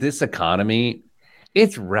think in this economy,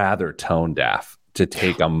 it's rather tone deaf to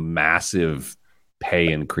take a massive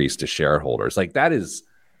pay increase to shareholders. Like it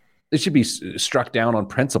should be struck down on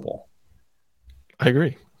principle. I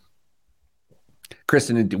agree.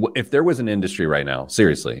 Kristen, if there was an industry right now,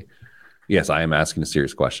 seriously, yes, I am asking a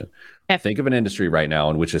serious question. Think of an industry right now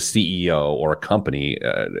in which a CEO or a company,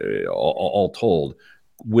 all told,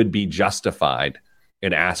 would be justified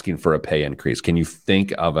in asking for a pay increase. Can you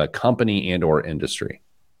think of a company and or industry?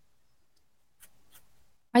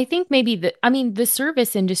 I think maybe the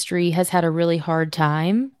service industry has had a really hard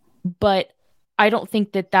time, but I don't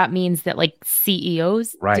think that means that like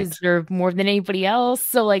CEOs deserve more than anybody else.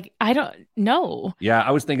 So like, I don't know. Yeah.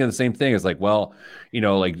 I was thinking the same thing. It's like, well, you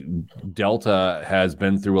know, like Delta has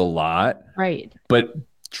been through a lot, right? But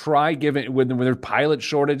try giving when there's pilot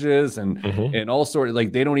shortages and all sorts,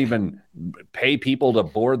 like they don't even pay people to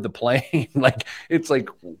board the plane. Like, it's like,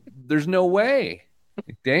 there's no way.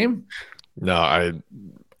 Dame? No, I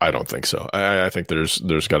don't think so. I think there's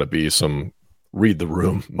got to be some read the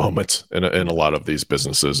room moments in a lot of these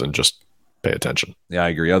businesses and just pay attention. Yeah, I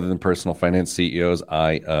agree. Other than personal finance CEOs,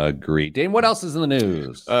 I agree. Dane, what else is in the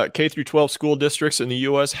news? K through 12 school districts in the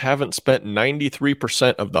U.S. haven't spent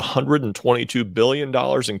 93% of the $122 billion in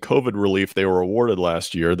COVID relief they were awarded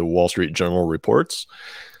last year, the Wall Street Journal reports.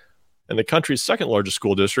 And the country's second largest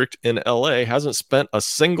school district in L.A. hasn't spent a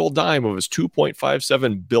single dime of its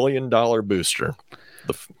 $2.57 billion booster.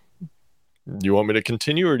 You want me to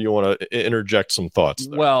continue, or do you want to interject some thoughts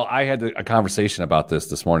there? Well, I had a conversation about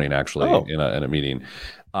this morning, actually, in a meeting.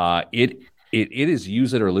 It is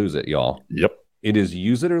use it or lose it, y'all. Yep. It is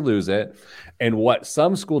use it or lose it. And what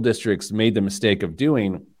some school districts made the mistake of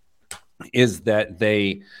doing is that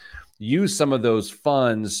they use some of those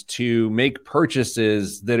funds to make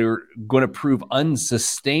purchases that are going to prove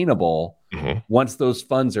unsustainable once those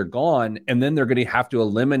funds are gone. And then they're going to have to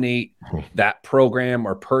eliminate that program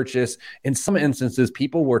or purchase. In some instances,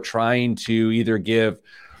 people were trying to either give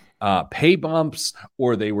pay bumps,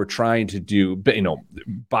 or they were trying to do,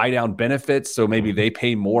 buy down benefits. So maybe they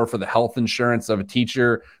pay more for the health insurance of a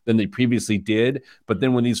teacher than they previously did. But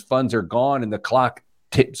then when these funds are gone and the clock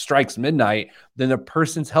strikes midnight, then the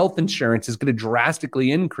person's health insurance is going to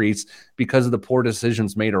drastically increase because of the poor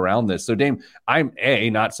decisions made around this. So, Dame, I'm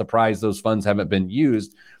not surprised those funds haven't been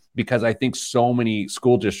used, because I think so many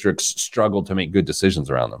school districts struggle to make good decisions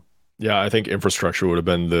around them. Yeah, I think infrastructure would have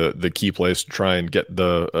been the key place to try and get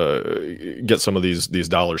get some of these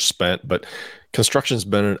dollars spent. But construction's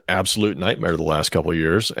been an absolute nightmare the last couple of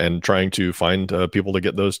years, and trying to find people to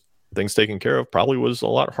get those things taken care of probably was a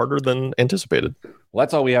lot harder than anticipated. Well,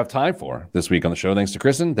 that's all we have time for this week on the show. Thanks to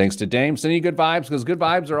Kristen. Thanks to Dame. Sending you good vibes, because good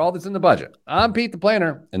vibes are all that's in the budget. I'm Pete the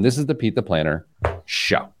Planner, and this is the Pete the Planner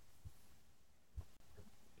Show.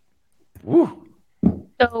 Woo.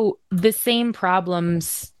 So the same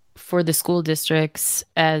problems for the school districts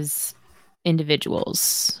as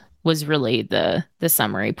individuals was really the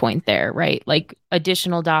summary point there, right? Like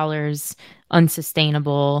additional dollars,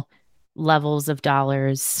 unsustainable levels of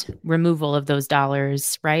dollars, removal of those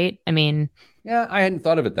dollars, right? I mean, yeah, I hadn't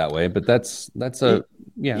thought of it that way, but that's a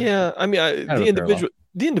yeah. I mean,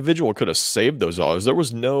 the individual could have saved those dollars. There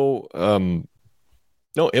was no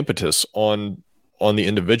impetus on the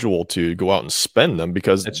individual to go out and spend them,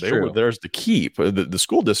 because they were theirs to keep. The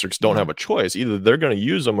school districts don't have a choice. Either they're going to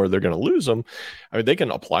use them or they're going to lose them. I mean, they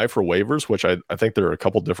can apply for waivers, which I think there are a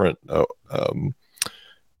couple different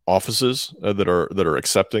offices that are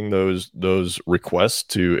accepting those requests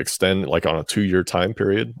to extend, like on a 2-year time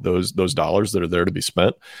period, those dollars that are there to be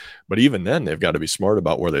spent. But even then, they've got to be smart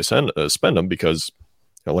about where they spend them, because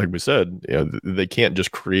like we said, they can't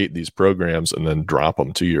just create these programs and then drop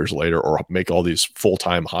them 2 years later, or make all these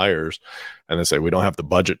full-time hires and then say, we don't have the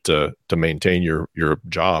budget to maintain your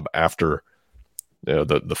job after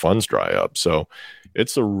the funds dry up. So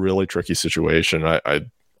it's a really tricky situation. I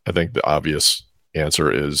think the obvious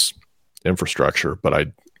answer is infrastructure,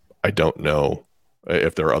 but I don't know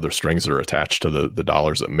if there are other strings that are attached to the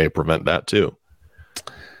dollars that may prevent that too.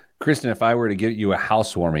 Kristen, if I were to give you a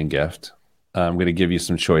housewarming gift, I'm going to give you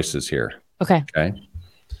some choices here. Okay. Okay.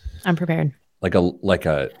 I'm prepared. Like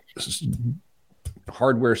a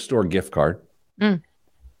hardware store gift card, a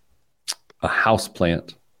house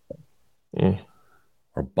plant, or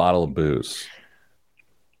a bottle of booze.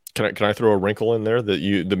 Can I throw a wrinkle in there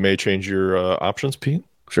that may change your options, Pete?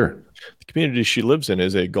 Sure. The community she lives in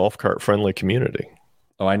is a golf cart friendly community.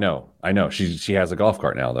 Oh, I know. She has a golf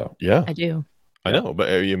cart now, though. Yeah, I do. I know, but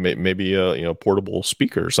maybe a portable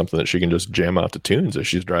speaker or something that she can just jam out to tunes as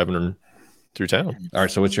she's driving her through town. All right.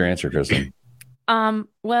 So what's your answer, Kristen?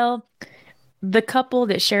 Well, the couple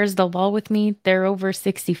that shares the wall with me, they're over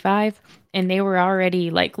 65, and they were already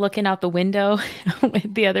like looking out the window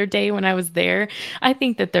the other day when I was there. I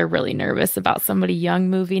think that they're really nervous about somebody young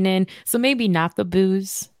moving in. So maybe not the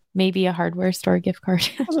booze. Maybe a hardware store gift card.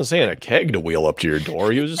 I wasn't saying a keg to wheel up to your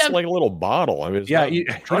door. He was just like a little bottle. I mean,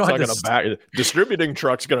 distributing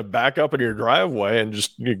truck's going to back up in your driveway and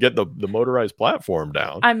just get the motorized platform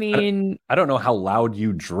down. I mean, I don't know how loud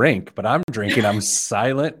you drink, but I'm drinking. I'm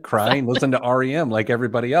silent, crying, listen to REM like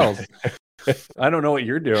everybody else. I don't know what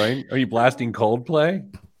you're doing. Are you blasting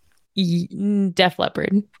Coldplay? Def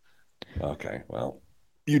Leppard. Okay, well,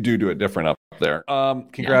 you do it different up there.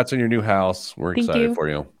 Congrats on your new house. We're excited for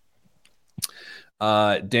you.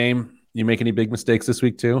 Dame, you make any big mistakes this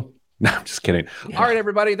week too? No, I'm just kidding. Yeah. All right,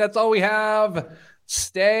 everybody, that's all we have.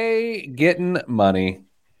 Stay getting money.